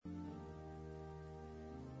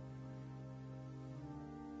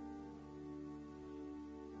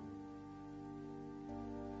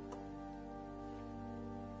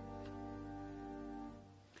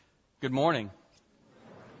Good morning.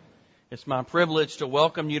 It's my privilege to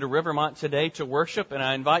welcome you to Rivermont today to worship, and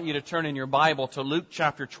I invite you to turn in your Bible to Luke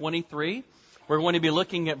chapter 23. We're going to be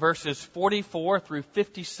looking at verses 44 through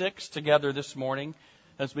 56 together this morning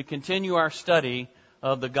as we continue our study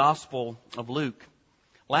of the Gospel of Luke.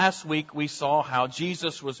 Last week we saw how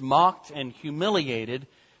Jesus was mocked and humiliated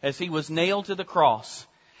as he was nailed to the cross.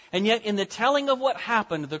 And yet in the telling of what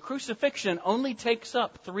happened, the crucifixion only takes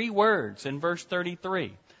up 3 words in verse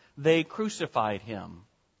 33. They crucified him.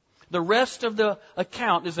 The rest of the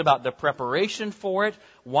account is about the preparation for it,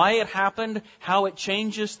 why it happened, how it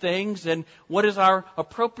changes things, and what is our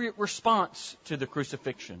appropriate response to the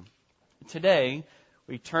crucifixion. Today,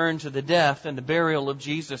 we turn to the death and the burial of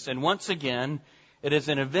Jesus, and once again, it is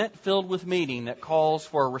an event filled with meaning that calls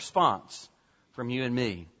for a response from you and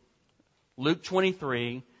me. Luke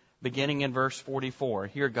 23, beginning in verse 44.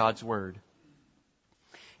 Hear God's word.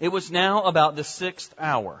 It was now about the 6th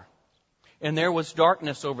hour, and there was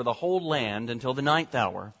darkness over the whole land until the 9th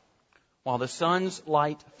hour, while the sun's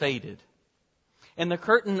light faded, and the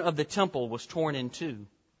curtain of the temple was torn in two.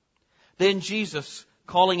 Then Jesus,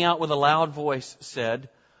 calling out with a loud voice, said,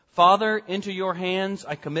 "Father, into your hands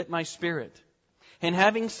I commit my spirit." And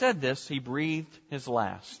having said this, he breathed his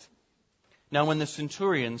last. Now when the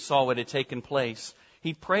centurion saw what had taken place,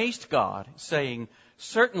 he praised God, saying,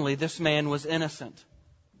 "Certainly this man was innocent."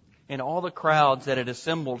 And all the crowds that had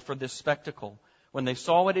assembled for this spectacle, when they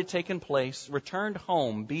saw what had taken place, returned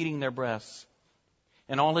home, beating their breasts.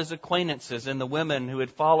 And all his acquaintances and the women who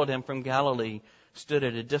had followed him from Galilee stood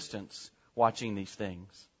at a distance, watching these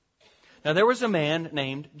things. Now there was a man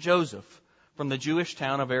named Joseph from the Jewish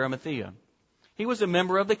town of Arimathea. He was a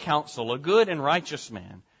member of the council, a good and righteous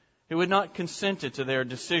man, who had not consented to their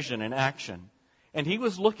decision and action. And he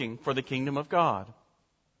was looking for the kingdom of God.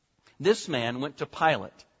 This man went to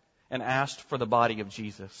Pilate and asked for the body of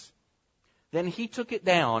Jesus. Then he took it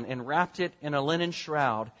down and wrapped it in a linen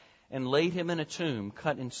shroud and laid him in a tomb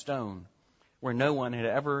cut in stone, where no one had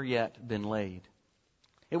ever yet been laid.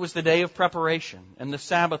 It was the day of preparation, and the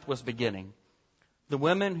Sabbath was beginning. The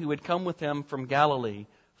women who had come with him from Galilee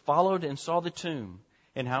followed and saw the tomb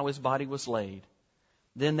and how his body was laid.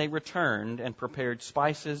 Then they returned and prepared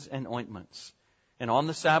spices and ointments. And on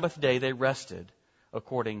the Sabbath day they rested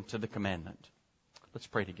according to the commandment. Let's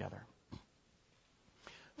pray together.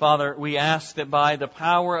 Father, we ask that by the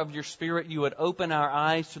power of your Spirit you would open our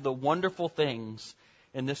eyes to the wonderful things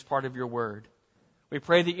in this part of your word. We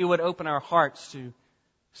pray that you would open our hearts to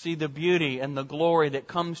see the beauty and the glory that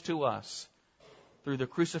comes to us through the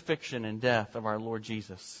crucifixion and death of our Lord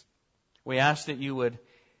Jesus. We ask that you would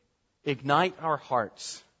ignite our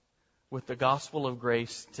hearts with the gospel of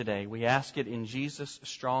grace today. We ask it in Jesus'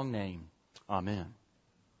 strong name. Amen.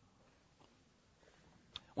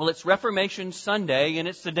 Well, it's Reformation Sunday, and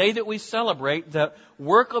it's the day that we celebrate the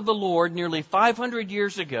work of the Lord nearly 500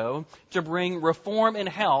 years ago to bring reform and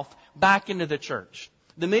health back into the church.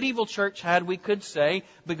 The medieval church had, we could say,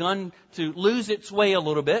 begun to lose its way a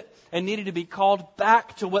little bit and needed to be called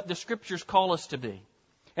back to what the Scriptures call us to be.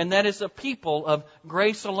 And that is a people of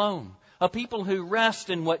grace alone, a people who rest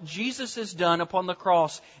in what Jesus has done upon the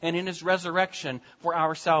cross and in His resurrection for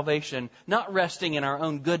our salvation, not resting in our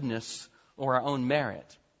own goodness or our own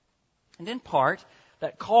merit. And in part,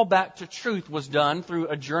 that call back to truth was done through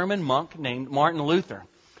a German monk named Martin Luther,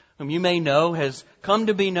 whom you may know has come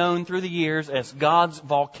to be known through the years as God's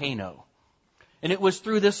volcano. And it was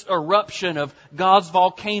through this eruption of God's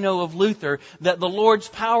volcano of Luther that the Lord's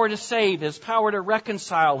power to save, His power to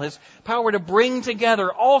reconcile, His power to bring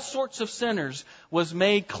together all sorts of sinners was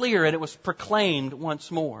made clear, and it was proclaimed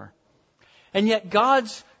once more. And yet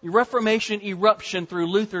God's Reformation eruption through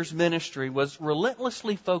Luther's ministry was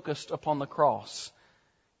relentlessly focused upon the cross.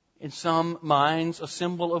 In some minds, a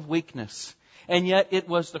symbol of weakness. And yet it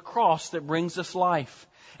was the cross that brings us life.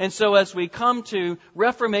 And so as we come to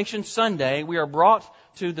Reformation Sunday, we are brought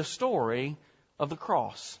to the story of the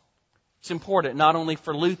cross. It's important not only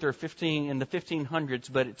for Luther in the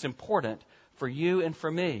 1500s, but it's important for you and for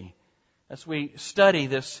me. As we study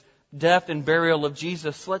this death and burial of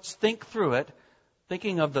Jesus, let's think through it,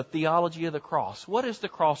 thinking of the theology of the cross. What does the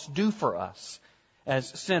cross do for us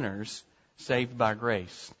as sinners saved by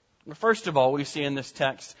grace? First of all, we see in this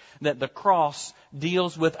text that the cross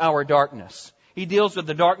deals with our darkness. He deals with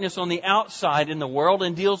the darkness on the outside in the world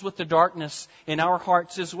and deals with the darkness in our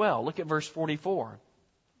hearts as well. Look at verse 44.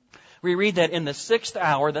 We read that in the 6th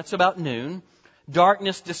hour, that's about noon,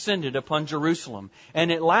 darkness descended upon Jerusalem. And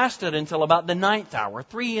it lasted until about the 9th hour,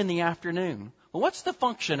 3 in the afternoon. Well, what's the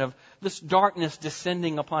function of this darkness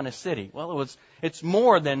descending upon a city? Well, it's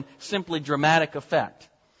more than simply dramatic effect.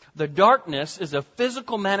 The darkness is a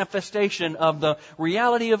physical manifestation of the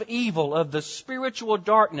reality of evil, of the spiritual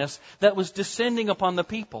darkness that was descending upon the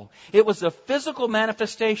people. It was a physical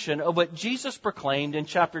manifestation of what Jesus proclaimed in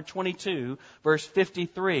chapter 22, verse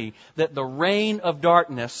 53, that the reign of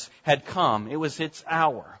darkness had come. It was its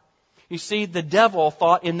hour. You see, the devil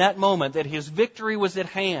thought in that moment that his victory was at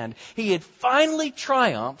hand. He had finally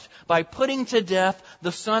triumphed by putting to death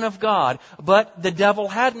the Son of God, but the devil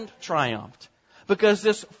hadn't triumphed. Because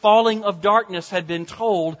this falling of darkness had been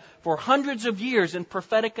told for hundreds of years in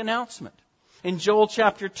prophetic announcement. In Joel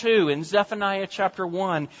chapter 2, in Zephaniah chapter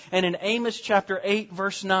 1, and in Amos chapter 8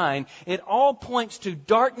 verse 9, it all points to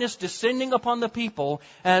darkness descending upon the people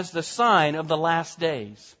as the sign of the last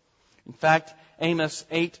days. In fact, Amos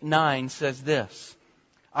 8:9 says this,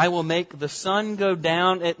 I will make the sun go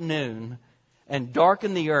down at noon and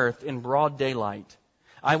darken the earth in broad daylight.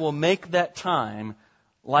 I will make that time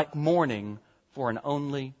like morning for an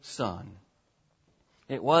only son.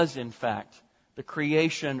 It was, in fact, the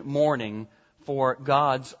creation morning for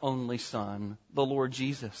God's only Son, the Lord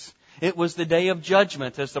Jesus. It was the day of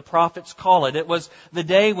judgment, as the prophets call it. It was the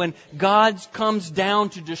day when God comes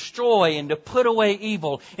down to destroy and to put away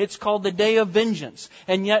evil. It's called the day of vengeance.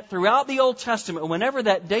 And yet, throughout the Old Testament, whenever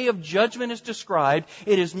that day of judgment is described,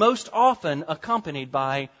 it is most often accompanied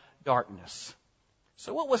by darkness.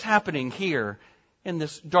 So what was happening here in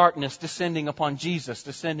this darkness descending upon Jesus,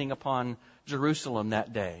 descending upon Jerusalem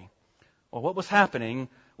that day? Well, what was happening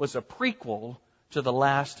was a prequel to the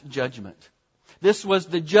last judgment. This was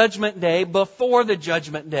the judgment day before the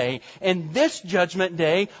judgment day. And this judgment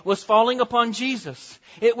day was falling upon Jesus.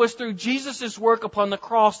 It was through Jesus' work upon the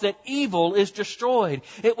cross that evil is destroyed.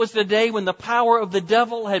 It was the day when the power of the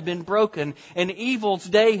devil had been broken and evil's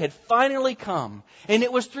day had finally come. And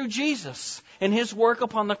it was through Jesus and His work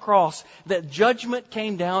upon the cross that judgment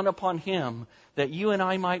came down upon Him that you and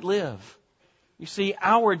I might live. You see,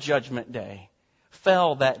 our judgment day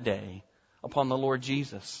fell that day upon the Lord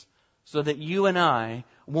Jesus, so that you and I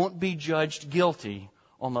won't be judged guilty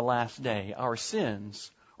on the last day. Our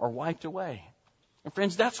sins are wiped away. And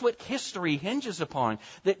friends, that's what history hinges upon.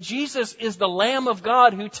 That Jesus is the Lamb of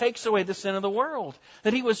God who takes away the sin of the world.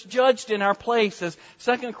 That He was judged in our place. As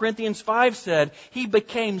 2 Corinthians 5 said, He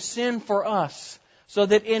became sin for us, so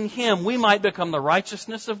that in Him we might become the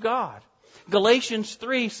righteousness of God. Galatians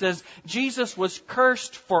 3 says, Jesus was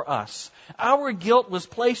cursed for us. Our guilt was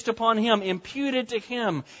placed upon Him, imputed to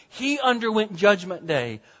Him. He underwent judgment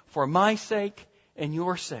day for my sake and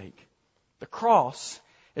your sake. The cross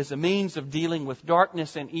is a means of dealing with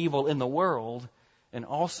darkness and evil in the world, and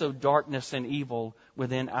also darkness and evil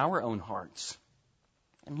within our own hearts.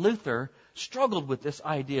 And Luther struggled with this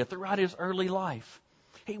idea throughout his early life.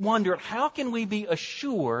 He wondered, how can we be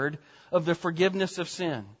assured of the forgiveness of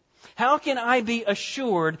sin? How can I be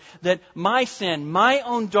assured that my sin, my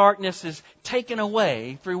own darkness is taken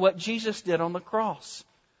away through what Jesus did on the cross?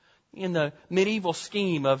 In the medieval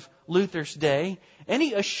scheme of Luther's day,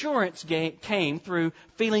 any assurance came through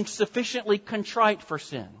feeling sufficiently contrite for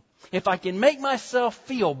sin. If I can make myself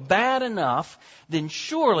feel bad enough, then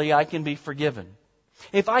surely I can be forgiven.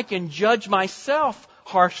 If I can judge myself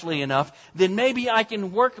harshly enough, then maybe I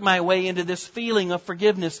can work my way into this feeling of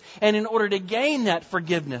forgiveness. And in order to gain that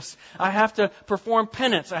forgiveness, I have to perform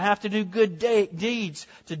penance. I have to do good deeds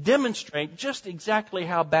to demonstrate just exactly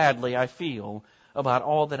how badly I feel about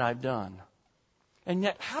all that I've done. And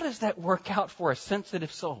yet, how does that work out for a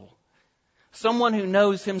sensitive soul? Someone who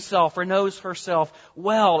knows himself or knows herself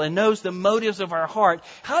well and knows the motives of our heart.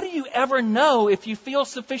 How do you ever know if you feel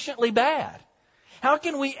sufficiently bad? How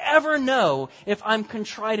can we ever know if I'm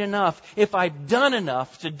contrite enough, if I've done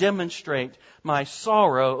enough to demonstrate my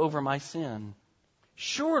sorrow over my sin?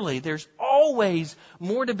 Surely there's always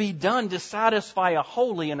more to be done to satisfy a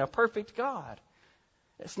holy and a perfect God.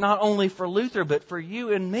 It's not only for Luther, but for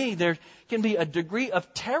you and me. There can be a degree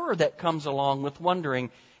of terror that comes along with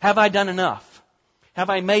wondering, have I done enough?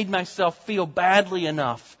 Have I made myself feel badly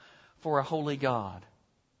enough for a holy God?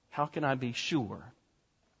 How can I be sure?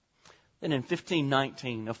 Then in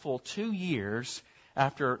 1519, a full 2 years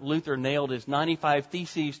after Luther nailed his 95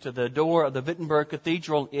 Theses to the door of the Wittenberg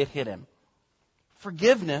Cathedral, it hit him.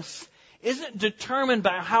 Forgiveness isn't determined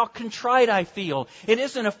by how contrite I feel. It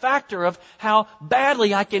isn't a factor of how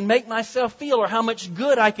badly I can make myself feel or how much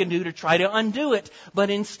good I can do to try to undo it.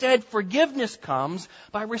 But instead, forgiveness comes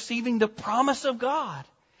by receiving the promise of God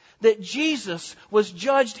that Jesus was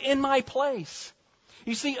judged in my place.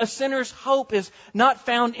 You see, a sinner's hope is not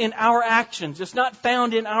found in our actions. It's not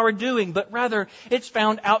found in our doing, but rather it's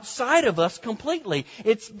found outside of us completely.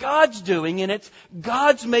 It's God's doing, and it's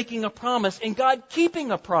God's making a promise and God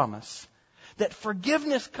keeping a promise. that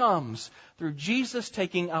forgiveness comes through Jesus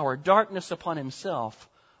taking our darkness upon himself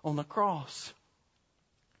on the cross.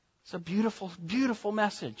 It's a beautiful, beautiful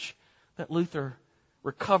message that Luther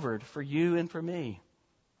recovered for you and for me.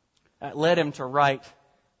 That led him to write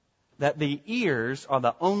that the ears are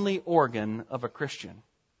the only organ of a Christian.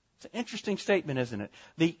 It's an interesting statement, isn't it?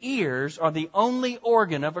 The ears are the only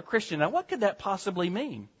organ of a Christian. Now, what could that possibly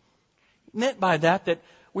mean? It meant by that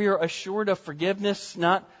we are assured of forgiveness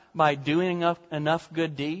not by doing enough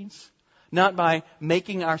good deeds, not by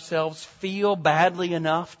making ourselves feel badly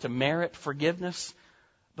enough to merit forgiveness,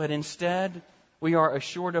 but instead we are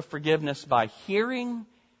assured of forgiveness by hearing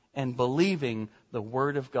and believing the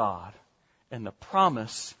Word of God and the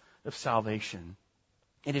promise of salvation.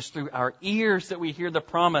 It is through our ears that we hear the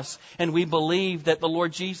promise and we believe that the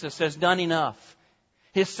Lord Jesus has done enough.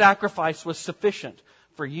 His sacrifice was sufficient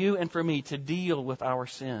for you and for me to deal with our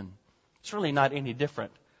sin. It's really not any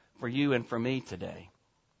different for you and for me today.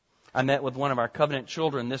 I met with one of our covenant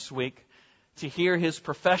children this week to hear his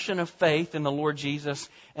profession of faith in the Lord Jesus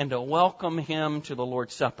and to welcome him to the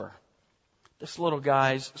Lord's Supper. This little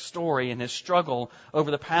guy's story and his struggle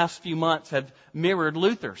over the past few months have mirrored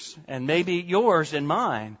Luther's and maybe yours and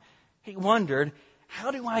mine. He wondered,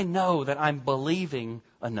 how do I know that I'm believing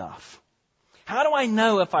enough? How do I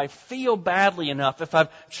know if I feel badly enough, if I've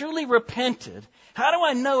truly repented? How do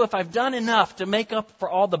I know if I've done enough to make up for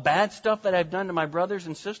all the bad stuff that I've done to my brothers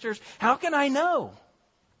and sisters? How can I know?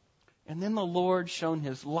 And then the Lord shone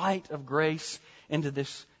His light of grace into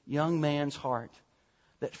this young man's heart.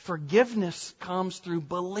 That forgiveness comes through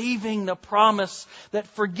believing the promise that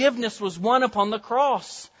forgiveness was won upon the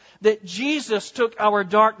cross. That Jesus took our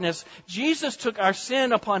darkness. Jesus took our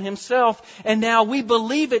sin upon Himself. And now we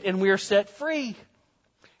believe it and we are set free.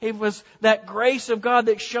 It was that grace of God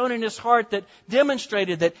that shone in his heart that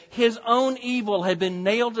demonstrated that his own evil had been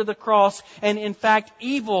nailed to the cross. And in fact,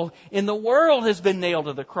 evil in the world has been nailed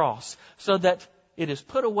to the cross. So that it is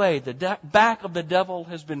put away. The back of the devil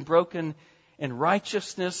has been broken. And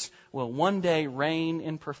righteousness will one day reign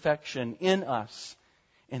in perfection in us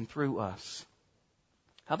and through us.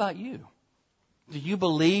 How about you? Do you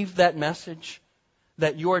believe that message?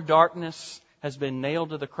 That your darkness has been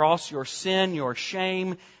nailed to the cross, your sin, your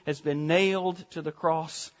shame has been nailed to the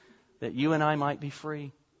cross, that you and I might be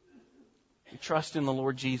free? We trust in the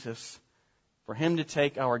Lord Jesus for Him to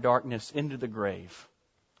take our darkness into the grave,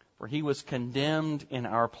 for He was condemned in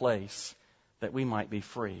our place that we might be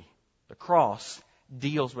free. The cross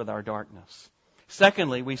deals with our darkness.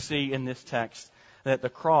 Secondly, we see in this text that the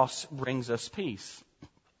cross brings us peace.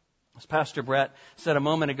 As Pastor Brett said a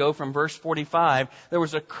moment ago from verse 45, there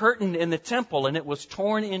was a curtain in the temple and it was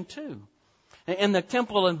torn in two. In the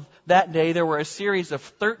temple of that day, there were a series of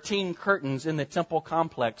 13 curtains in the temple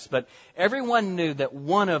complex, but everyone knew that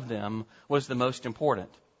one of them was the most important.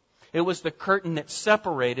 It was the curtain that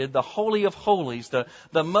separated the Holy of Holies,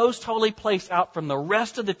 the most holy place, out from the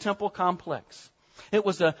rest of the temple complex. It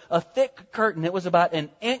was a thick curtain. It was about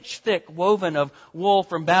an inch thick, woven of wool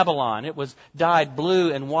from Babylon. It was dyed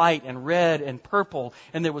blue and white and red and purple.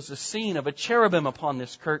 And there was a scene of a cherubim upon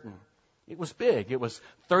this curtain. It was big. It was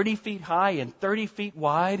 30 feet high and 30 feet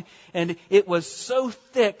wide. And it was so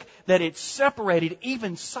thick that it separated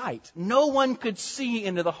even sight. No one could see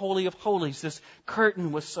into the Holy of Holies. This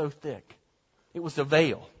curtain was so thick. It was a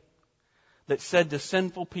veil that said to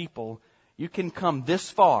sinful people, you can come this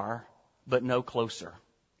far, but no closer.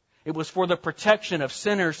 It was for the protection of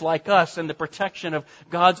sinners like us and the protection of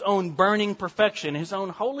God's own burning perfection, His own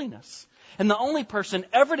holiness. And the only person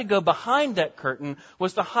ever to go behind that curtain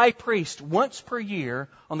was the high priest once per year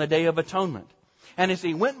on the Day of Atonement. And as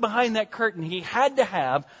he went behind that curtain, he had to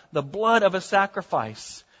have the blood of a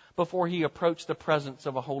sacrifice before he approached the presence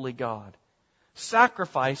of a holy God.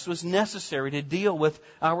 Sacrifice was necessary to deal with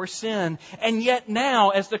our sin. And yet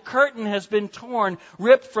now, as the curtain has been torn,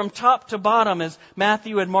 ripped from top to bottom, as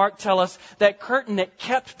Matthew and Mark tell us, that curtain that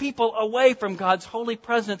kept people away from God's holy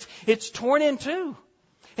presence, it's torn in two.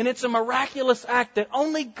 And it's a miraculous act that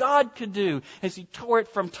only God could do as He tore it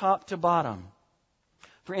from top to bottom.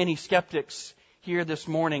 For any skeptics here this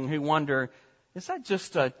morning who wonder, is that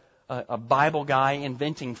just a Bible guy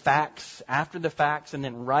inventing facts after the facts and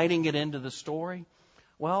then writing it into the story?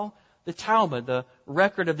 Well, the Talmud, the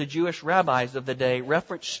record of the Jewish rabbis of the day,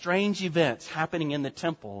 referenced strange events happening in the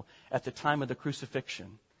temple at the time of the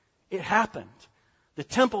crucifixion. It happened. The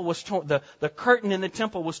temple was torn, the curtain in the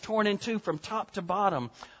temple was torn in two from top to bottom.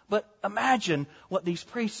 But imagine what these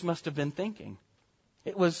priests must have been thinking.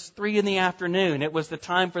 It was 3 p.m. It was the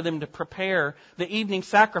time for them to prepare the evening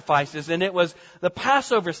sacrifices, and it was the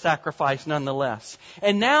Passover sacrifice nonetheless.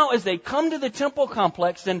 And now as they come to the temple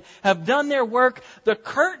complex and have done their work, the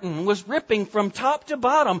curtain was ripping from top to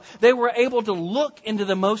bottom. They were able to look into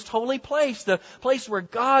the most holy place, the place where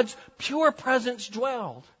God's pure presence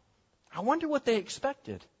dwelled. I wonder what they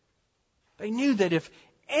expected. They knew that if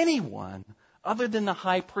anyone other than the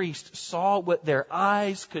high priest saw what their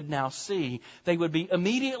eyes could now see, they would be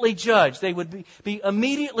immediately judged. They would be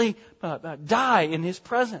immediately die in His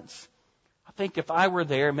presence. I think if I were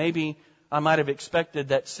there, maybe I might have expected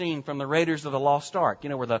that scene from the Raiders of the Lost Ark,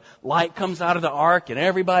 where the light comes out of the ark and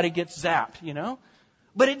everybody gets zapped,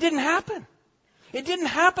 But it didn't happen. It didn't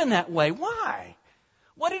happen that way. Why?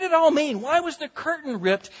 What did it all mean? Why was the curtain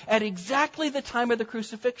ripped at exactly the time of the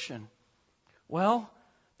crucifixion? Well,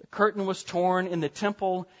 the curtain was torn in the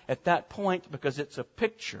temple at that point because it's a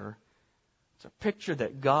picture. It's a picture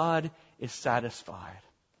that God is satisfied.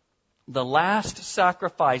 The last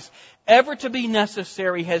sacrifice ever to be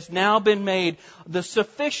necessary has now been made. The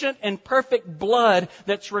sufficient and perfect blood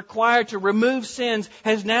that's required to remove sins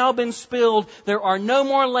has now been spilled. There are no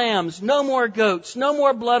more lambs, no more goats, no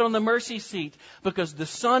more blood on the mercy seat, because the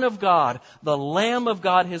Son of God, the Lamb of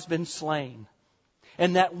God, has been slain.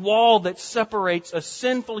 And that wall that separates a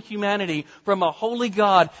sinful humanity from a holy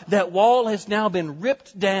God, that wall has now been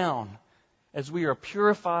ripped down as we are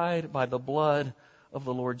purified by the blood of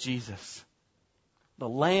the Lord Jesus. The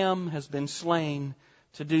Lamb has been slain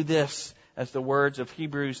to do this, as the words of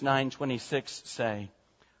Hebrews 9:26 say.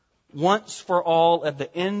 Once for all at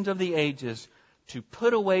the end of the ages, to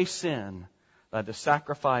put away sin by the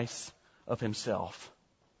sacrifice of Himself.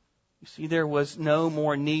 You see, there was no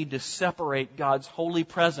more need to separate God's holy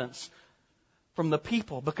presence from the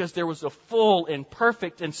people, because there was a full and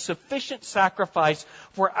perfect and sufficient sacrifice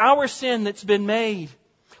for our sin that's been made.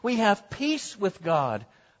 We have peace with God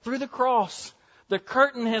through the cross. The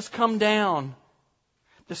curtain has come down.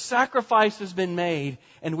 The sacrifice has been made,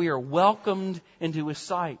 and we are welcomed into His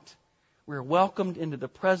sight. We are welcomed into the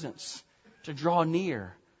presence to draw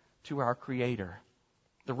near to our Creator.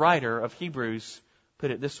 The writer of Hebrews put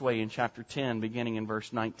it this way in chapter 10, beginning in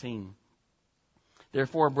verse 19.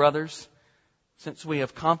 Therefore, brothers, since we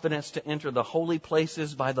have confidence to enter the holy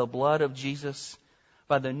places by the blood of Jesus,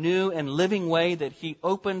 by the new and living way that He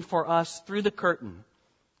opened for us through the curtain,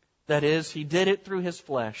 that is, He did it through His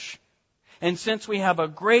flesh. And since we have a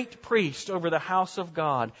great priest over the house of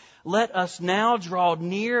God, let us now draw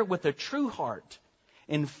near with a true heart,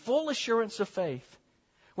 in full assurance of faith,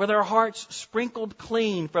 with our hearts sprinkled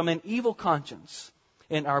clean from an evil conscience,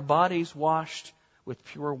 and our bodies washed with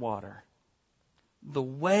pure water. The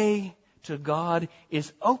way to God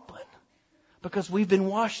is open because we've been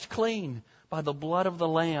washed clean by the blood of the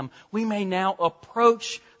Lamb. We may now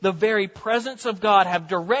approach the very presence of God, have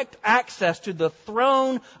direct access to the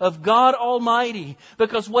throne of God Almighty,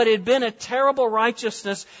 because what had been a terrible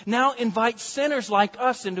righteousness now invites sinners like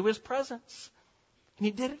us into His presence. And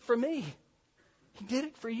He did it for me. He did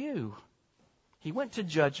it for you. He went to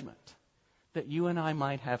judgment that you and I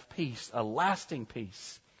might have peace, a lasting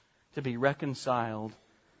peace, to be reconciled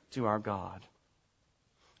to our God.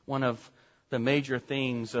 One of the major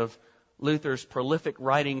themes of Luther's prolific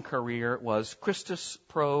writing career was Christus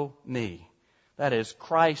pro me. That is,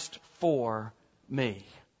 Christ for me.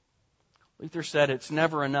 Luther said it's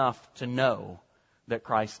never enough to know that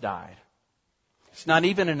Christ died. It's not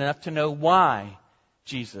even enough to know why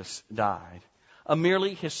Jesus died. A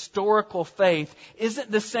merely historical faith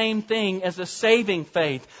isn't the same thing as a saving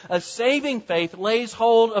faith. A saving faith lays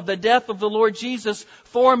hold of the death of the Lord Jesus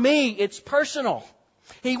for me. It's personal.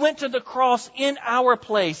 He went to the cross in our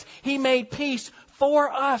place. He made peace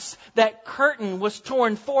for us. That curtain was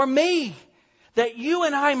torn for me, that you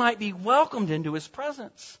and I might be welcomed into His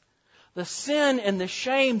presence. The sin and the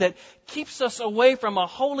shame that keeps us away from a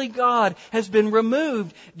holy God has been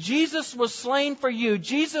removed. Jesus was slain for you.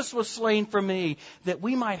 Jesus was slain for me, that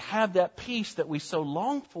we might have that peace that we so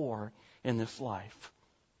long for in this life.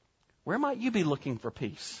 Where might you be looking for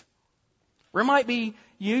peace? Where might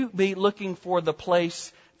you be looking for the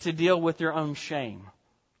place to deal with your own shame?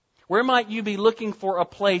 Where might you be looking for a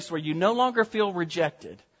place where you no longer feel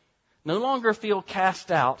rejected, no longer feel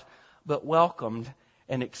cast out, but welcomed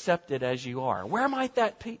and accepted as you are? Where might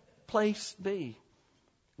that place be?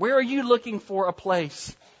 Where are you looking for a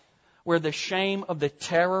place where the shame of the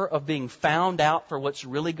terror of being found out for what's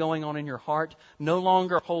really going on in your heart no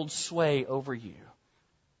longer holds sway over you?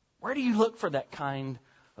 Where do you look for that kind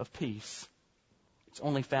of peace? It's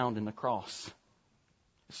only found in the cross.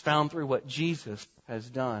 It's found through what Jesus has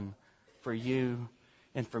done for you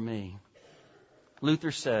and for me.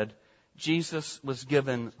 Luther said, Jesus was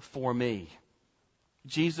given for me.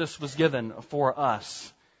 Jesus was given for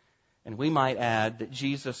us. And we might add that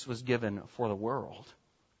Jesus was given for the world.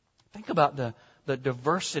 Think about the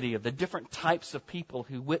diversity of the different types of people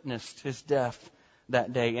who witnessed His death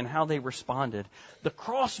that day and how they responded. The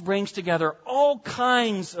cross brings together all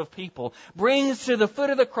kinds of people, brings to the foot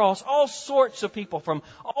of the cross all sorts of people from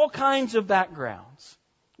all kinds of backgrounds.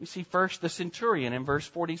 We see first the centurion in verse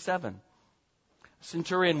 47. The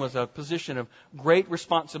centurion was a position of great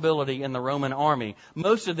responsibility in the Roman army.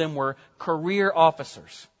 Most of them were career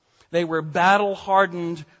officers. They were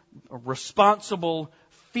battle-hardened, responsible,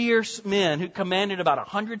 fierce men who commanded about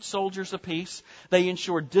 100 soldiers apiece. They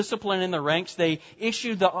ensured discipline in the ranks. They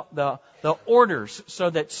issued the orders so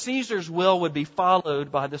that Caesar's will would be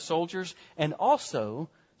followed by the soldiers. And also,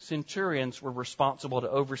 centurions were responsible to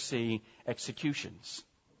oversee executions.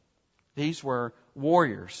 These were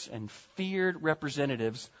warriors and feared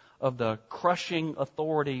representatives of the crushing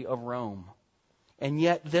authority of Rome. And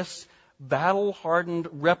yet this battle-hardened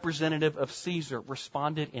representative of Caesar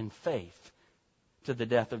responded in faith to the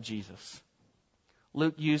death of Jesus.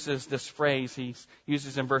 Luke uses this phrase, he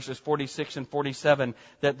uses in verses 46 and 47,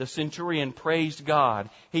 that the centurion praised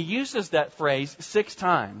God. He uses that phrase 6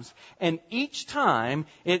 times, and each time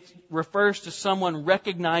it refers to someone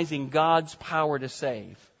recognizing God's power to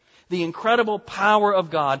save. The incredible power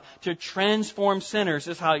of God to transform sinners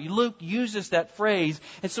is how Luke uses that phrase.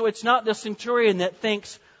 And so it's not the centurion that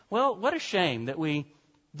thinks, well, what a shame that we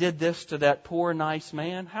did this to that poor, nice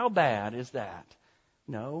man. How bad is that?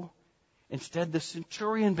 No. Instead, the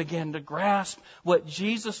centurion began to grasp what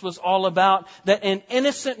Jesus was all about, that an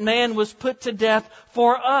innocent man was put to death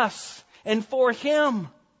for us and for him.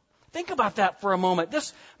 Think about that for a moment.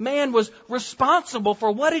 This man was responsible for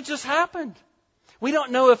what had just happened. We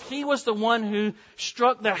don't know if he was the one who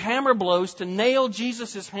struck the hammer blows to nail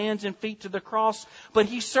Jesus' hands and feet to the cross, but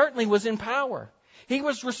he certainly was in power. He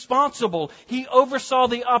was responsible. He oversaw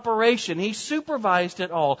the operation. He supervised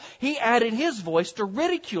it all. He added his voice to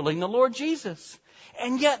ridiculing the Lord Jesus.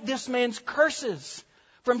 And yet this man's curses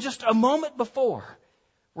from just a moment before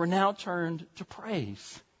were now turned to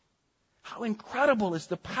praise. How incredible is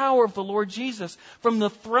the power of the Lord Jesus from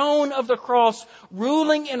the throne of the cross,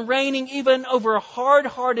 ruling and reigning even over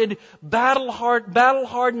hard-hearted,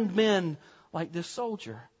 battle-hardened men like this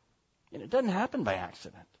soldier. And it doesn't happen by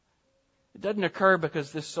accident. It doesn't occur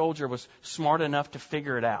because this soldier was smart enough to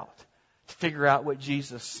figure it out, to figure out what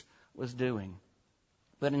Jesus was doing.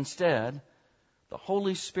 But instead, the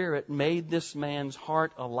Holy Spirit made this man's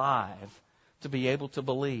heart alive to be able to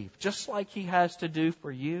believe, just like He has to do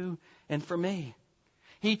for you and for me.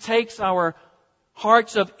 He takes our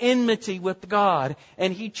hearts of enmity with God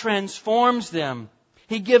and He transforms them.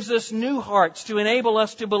 He gives us new hearts to enable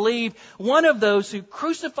us to believe. One of those who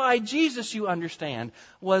crucified Jesus, you understand,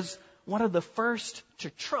 was one of the first to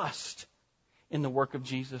trust in the work of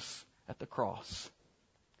Jesus at the cross.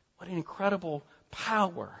 What an incredible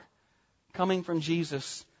power coming from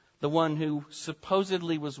Jesus, the one who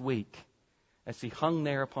supposedly was weak, as He hung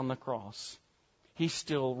there upon the cross. He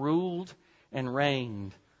still ruled and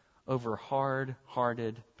reigned over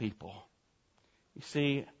hard-hearted people. You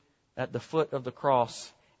see, at the foot of the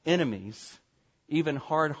cross, enemies, even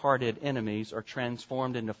hard-hearted enemies, are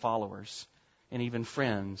transformed into followers and even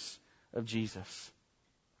friends of Jesus.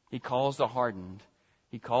 He calls the hardened,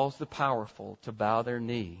 He calls the powerful to bow their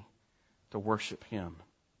knee to worship Him.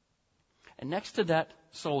 And next to that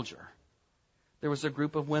soldier, there was a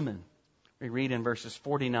group of women. We read in verses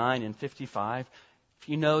 49 and 55. If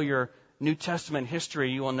you know your New Testament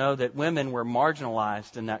history, you will know that women were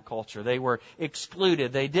marginalized in that culture. They were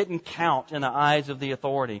excluded. They didn't count in the eyes of the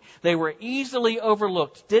authority. They were easily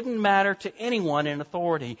overlooked. Didn't matter to anyone in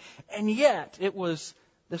authority. And yet, it was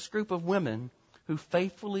this group of women who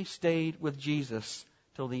faithfully stayed with Jesus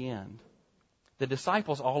till the end. The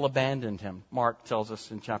disciples all abandoned Him, Mark tells us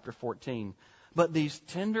in chapter 14. But these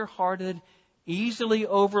tender-hearted, easily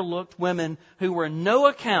overlooked women who were no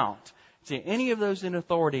account to any of those in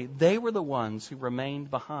authority, they were the ones who remained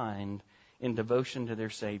behind in devotion to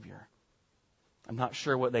their Savior. I'm not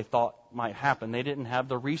sure what they thought might happen. They didn't have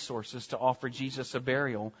the resources to offer Jesus a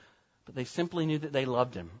burial, but they simply knew that they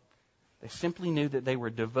loved Him. They simply knew that they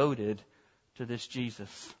were devoted to this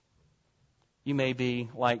Jesus. You may be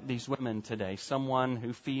like these women today, someone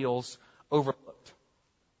who feels overlooked.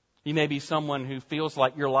 You may be someone who feels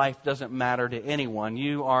like your life doesn't matter to anyone.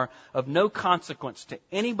 You are of no consequence to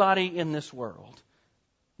anybody in this world.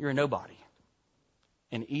 You're a nobody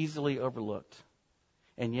and easily overlooked.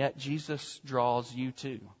 And yet Jesus draws you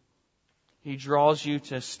too. He draws you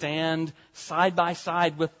to stand side by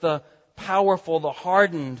side with the powerful, the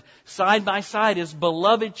hardened, side by side as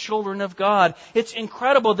beloved children of God. It's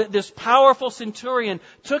incredible that this powerful centurion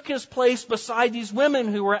took his place beside these women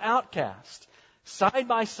who were outcast, side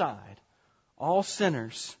by side, all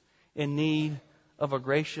sinners in need of a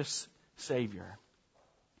gracious Savior.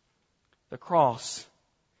 The cross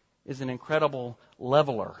is an incredible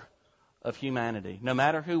leveler of humanity. No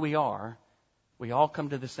matter who we are, we all come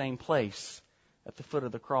to the same place at the foot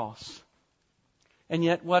of the cross. And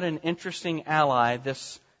yet, what an interesting ally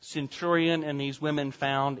this centurion and these women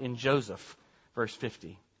found in Joseph, verse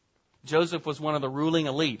 50. Joseph was one of the ruling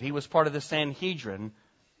elite. He was part of the Sanhedrin.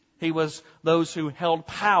 He was those who held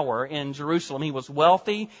power in Jerusalem. He was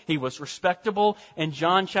wealthy. He was respectable. And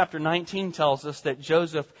John chapter 19 tells us that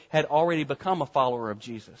Joseph had already become a follower of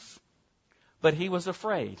Jesus. But he was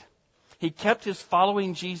afraid. He kept his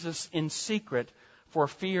following Jesus in secret for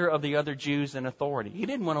fear of the other Jews in authority. He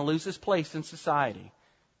didn't want to lose his place in society.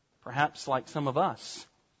 Perhaps like some of us.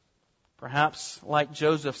 Perhaps like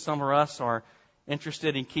Joseph, some of us are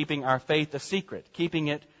interested in keeping our faith a secret, keeping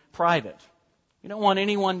it private. We don't want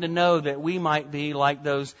anyone to know that we might be like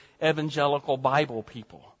those evangelical Bible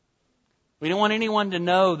people. We don't want anyone to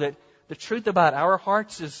know that the truth about our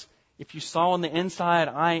hearts is, if you saw on the inside,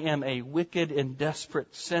 I am a wicked and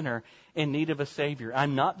desperate sinner in need of a Savior.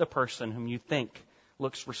 I'm not the person whom you think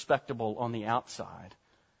looks respectable on the outside.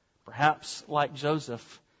 Perhaps, like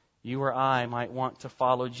Joseph, you or I might want to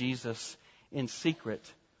follow Jesus in secret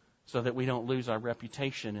so that we don't lose our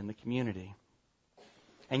reputation in the community.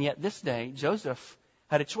 And yet this day, Joseph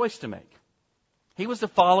had a choice to make. He was a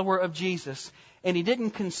follower of Jesus, and he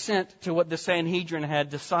didn't consent to what the Sanhedrin had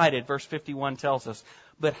decided, verse 51 tells us.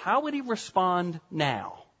 But how would he respond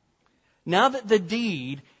now? Now that the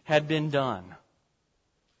deed had been done.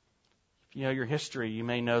 If you know your history, you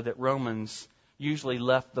may know that Romans usually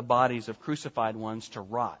left the bodies of crucified ones to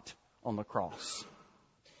rot on the cross.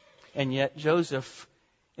 And yet Joseph,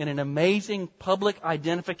 in an amazing public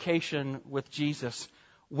identification with Jesus,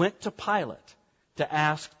 went to Pilate to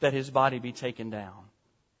ask that his body be taken down.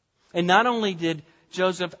 And not only did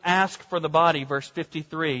Joseph ask for the body, verse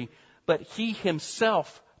 53, but he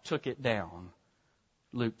himself took it down,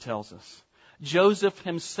 Luke tells us. Joseph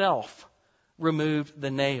himself removed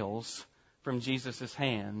the nails from Jesus'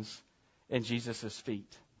 hands and Jesus'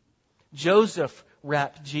 feet. Joseph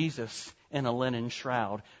wrapped Jesus in a linen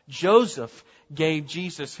shroud. Joseph gave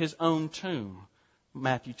Jesus his own tomb,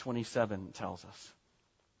 Matthew 27 tells us.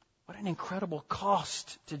 What an incredible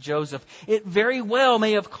cost to Joseph. It very well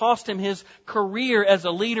may have cost him his career as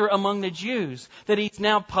a leader among the Jews, that he's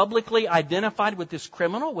now publicly identified with this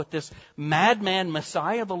criminal, with this madman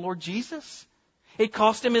Messiah, the Lord Jesus. It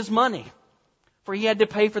cost him his money, for he had to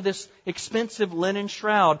pay for this expensive linen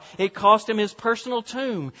shroud. It cost him his personal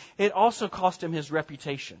tomb. It also cost him his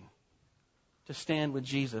reputation to stand with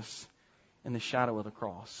Jesus in the shadow of the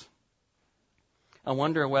cross. I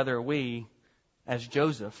wonder whether we, as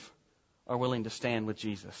Joseph, are willing to stand with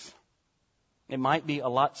Jesus. It might be a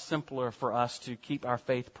lot simpler for us to keep our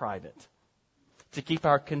faith private, to keep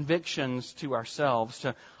our convictions to ourselves,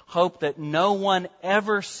 to hope that no one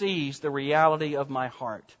ever sees the reality of my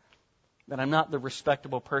heart, that I'm not the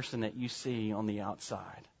respectable person that you see on the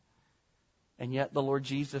outside. And yet the Lord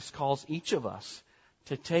Jesus calls each of us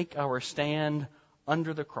to take our stand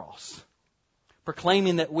under the cross,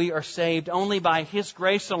 proclaiming that we are saved only by His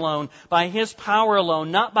grace alone, by His power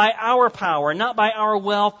alone, not by our power, not by our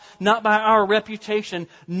wealth, not by our reputation.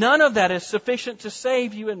 None of that is sufficient to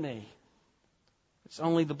save you and me. It's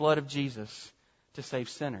only the blood of Jesus to save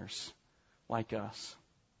sinners like us.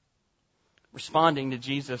 Responding to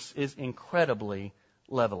Jesus is incredibly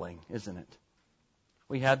leveling, isn't it?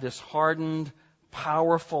 We have this hardened,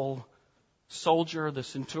 powerful soldier, the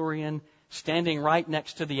centurion, standing right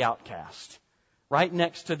next to the outcast, right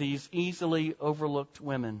next to these easily overlooked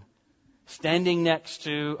women, standing next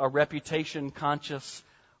to a reputation-conscious,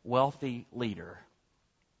 wealthy leader.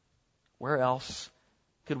 Where else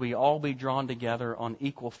could we all be drawn together on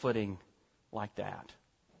equal footing like that?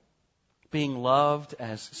 Being loved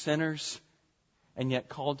as sinners and yet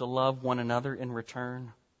called to love one another in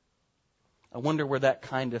return. I wonder where that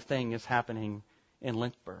kind of thing is happening in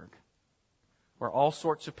Lynchburg, where all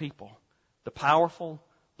sorts of people, the powerful,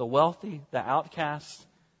 the wealthy, the outcasts,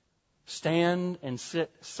 stand and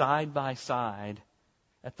sit side by side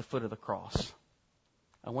at the foot of the cross.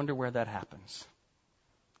 I wonder where that happens.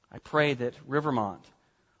 I pray that Rivermont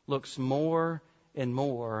looks more and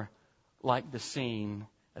more like the scene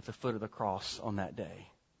at the foot of the cross on that day.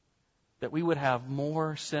 That we would have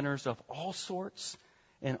more sinners of all sorts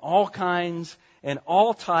and all kinds and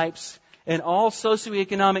all types and all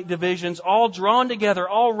socioeconomic divisions, all drawn together,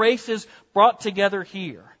 all races brought together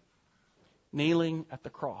here, kneeling at the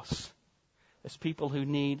cross as people who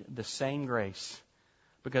need the same grace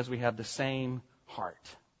because we have the same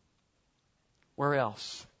heart. Where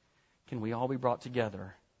else can we all be brought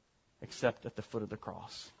together except at the foot of the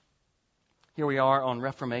cross? Here we are on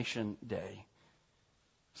Reformation Day,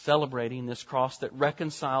 celebrating this cross that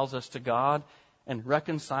reconciles us to God and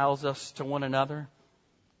reconciles us to one another.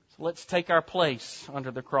 So let's take our place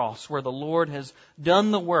under the cross where the Lord has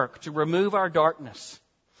done the work to remove our darkness.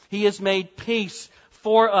 He has made peace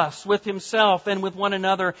for us with Himself and with one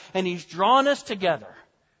another, and He's drawn us together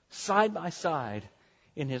side by side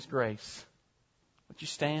in His grace. Would you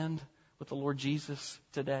stand with the Lord Jesus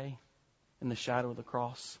today in the shadow of the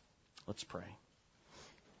cross? Let's pray.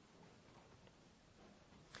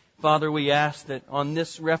 Father, we ask that on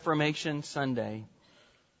this Reformation Sunday,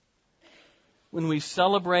 when we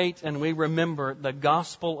celebrate and we remember the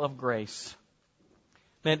gospel of grace,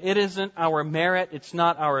 that it isn't our merit, it's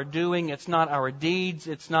not our doing, it's not our deeds,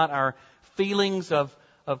 it's not our feelings of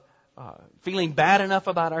feeling bad enough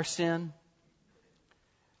about our sin.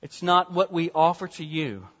 It's not what we offer to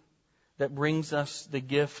you that brings us the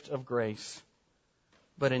gift of grace,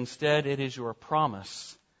 but instead it is your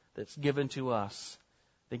promise that's given to us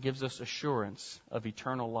that gives us assurance of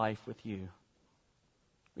eternal life with you.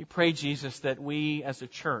 We pray, Jesus, that we as a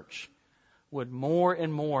church would more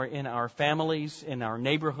and more in our families, in our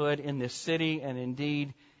neighborhood, in this city, and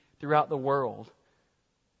indeed throughout the world,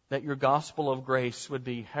 that your gospel of grace would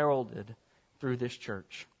be heralded through this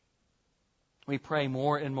church. We pray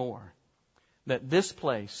more and more that this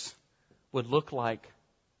place would look like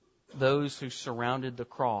those who surrounded the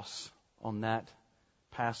cross on that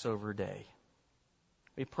Passover day.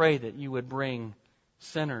 We pray that you would bring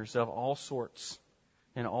sinners of all sorts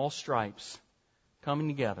and all stripes coming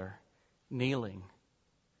together, kneeling,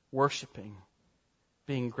 worshiping,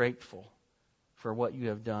 being grateful for what you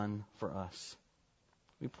have done for us.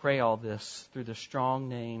 We pray all this through the strong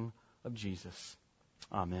name of Jesus.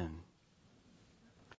 Amen.